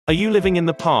Are you living in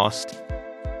the past?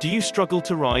 Do you struggle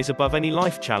to rise above any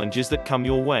life challenges that come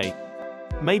your way?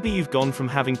 Maybe you've gone from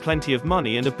having plenty of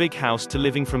money and a big house to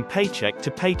living from paycheck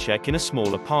to paycheck in a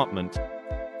small apartment.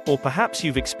 Or perhaps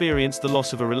you've experienced the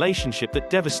loss of a relationship that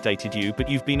devastated you, but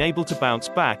you've been able to bounce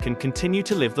back and continue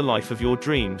to live the life of your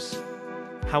dreams.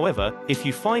 However, if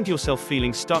you find yourself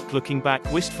feeling stuck looking back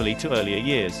wistfully to earlier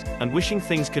years, and wishing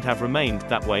things could have remained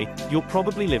that way, you're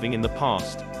probably living in the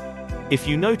past. If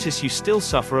you notice you still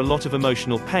suffer a lot of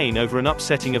emotional pain over an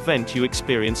upsetting event you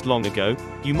experienced long ago,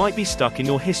 you might be stuck in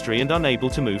your history and unable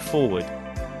to move forward.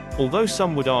 Although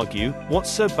some would argue, what's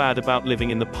so bad about living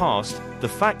in the past, the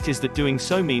fact is that doing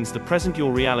so means the present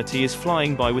your reality is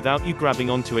flying by without you grabbing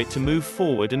onto it to move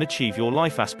forward and achieve your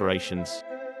life aspirations.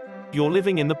 You're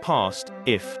living in the past,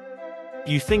 if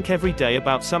you think every day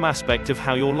about some aspect of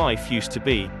how your life used to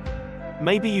be.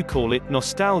 Maybe you call it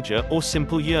nostalgia or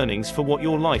simple yearnings for what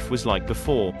your life was like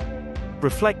before.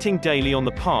 Reflecting daily on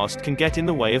the past can get in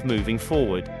the way of moving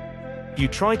forward. You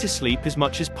try to sleep as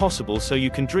much as possible so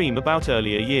you can dream about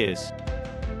earlier years.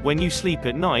 When you sleep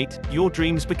at night, your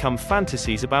dreams become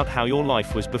fantasies about how your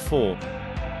life was before.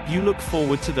 You look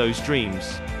forward to those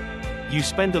dreams. You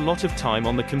spend a lot of time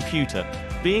on the computer.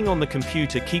 Being on the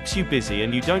computer keeps you busy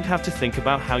and you don't have to think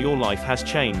about how your life has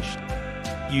changed.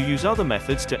 You use other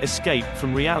methods to escape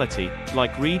from reality,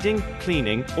 like reading,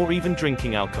 cleaning, or even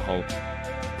drinking alcohol.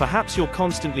 Perhaps you're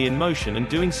constantly in motion and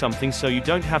doing something so you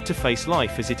don't have to face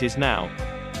life as it is now.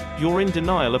 You're in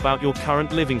denial about your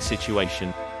current living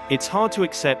situation. It's hard to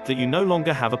accept that you no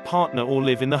longer have a partner or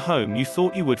live in the home you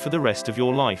thought you would for the rest of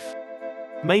your life.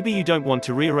 Maybe you don't want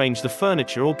to rearrange the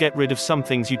furniture or get rid of some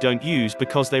things you don't use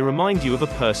because they remind you of a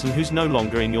person who's no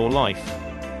longer in your life.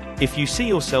 If you see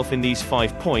yourself in these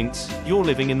 5 points, you're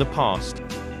living in the past.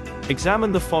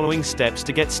 Examine the following steps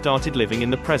to get started living in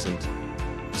the present.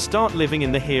 Start living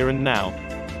in the here and now.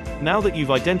 Now that you've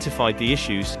identified the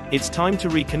issues, it's time to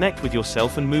reconnect with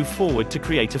yourself and move forward to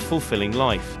create a fulfilling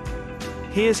life.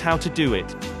 Here's how to do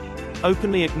it.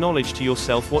 Openly acknowledge to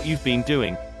yourself what you've been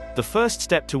doing. The first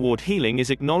step toward healing is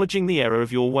acknowledging the error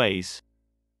of your ways.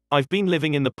 I've been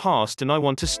living in the past and I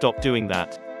want to stop doing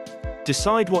that.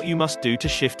 Decide what you must do to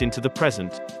shift into the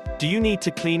present. Do you need to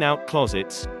clean out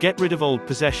closets, get rid of old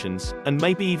possessions, and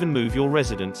maybe even move your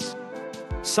residence?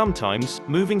 Sometimes,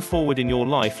 moving forward in your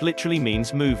life literally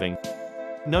means moving.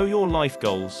 Know your life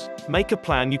goals. Make a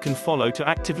plan you can follow to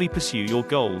actively pursue your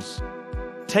goals.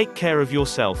 Take care of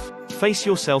yourself. Face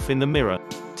yourself in the mirror.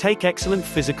 Take excellent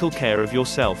physical care of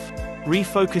yourself.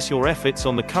 Refocus your efforts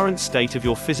on the current state of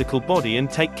your physical body and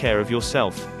take care of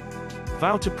yourself.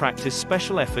 Vow to practice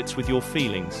special efforts with your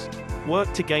feelings.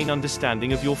 Work to gain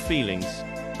understanding of your feelings.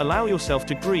 Allow yourself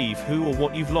to grieve who or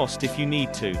what you've lost if you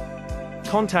need to.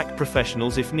 Contact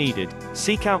professionals if needed.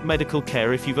 Seek out medical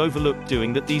care if you've overlooked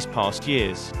doing that these past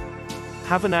years.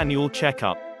 Have an annual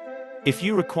checkup. If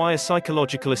you require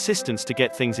psychological assistance to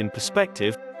get things in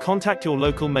perspective, contact your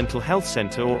local mental health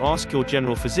center or ask your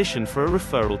general physician for a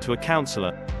referral to a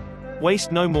counselor.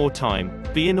 Waste no more time.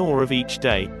 Be in awe of each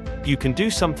day. You can do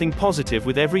something positive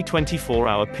with every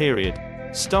 24-hour period.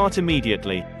 Start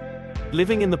immediately.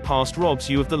 Living in the past robs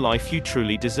you of the life you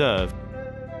truly deserve.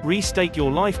 Restate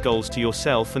your life goals to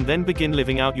yourself and then begin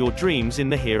living out your dreams in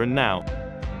the here and now.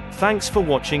 Thanks for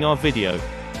watching our video.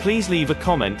 Please leave a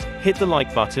comment, hit the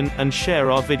like button, and share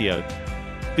our video.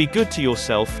 Be good to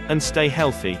yourself, and stay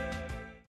healthy.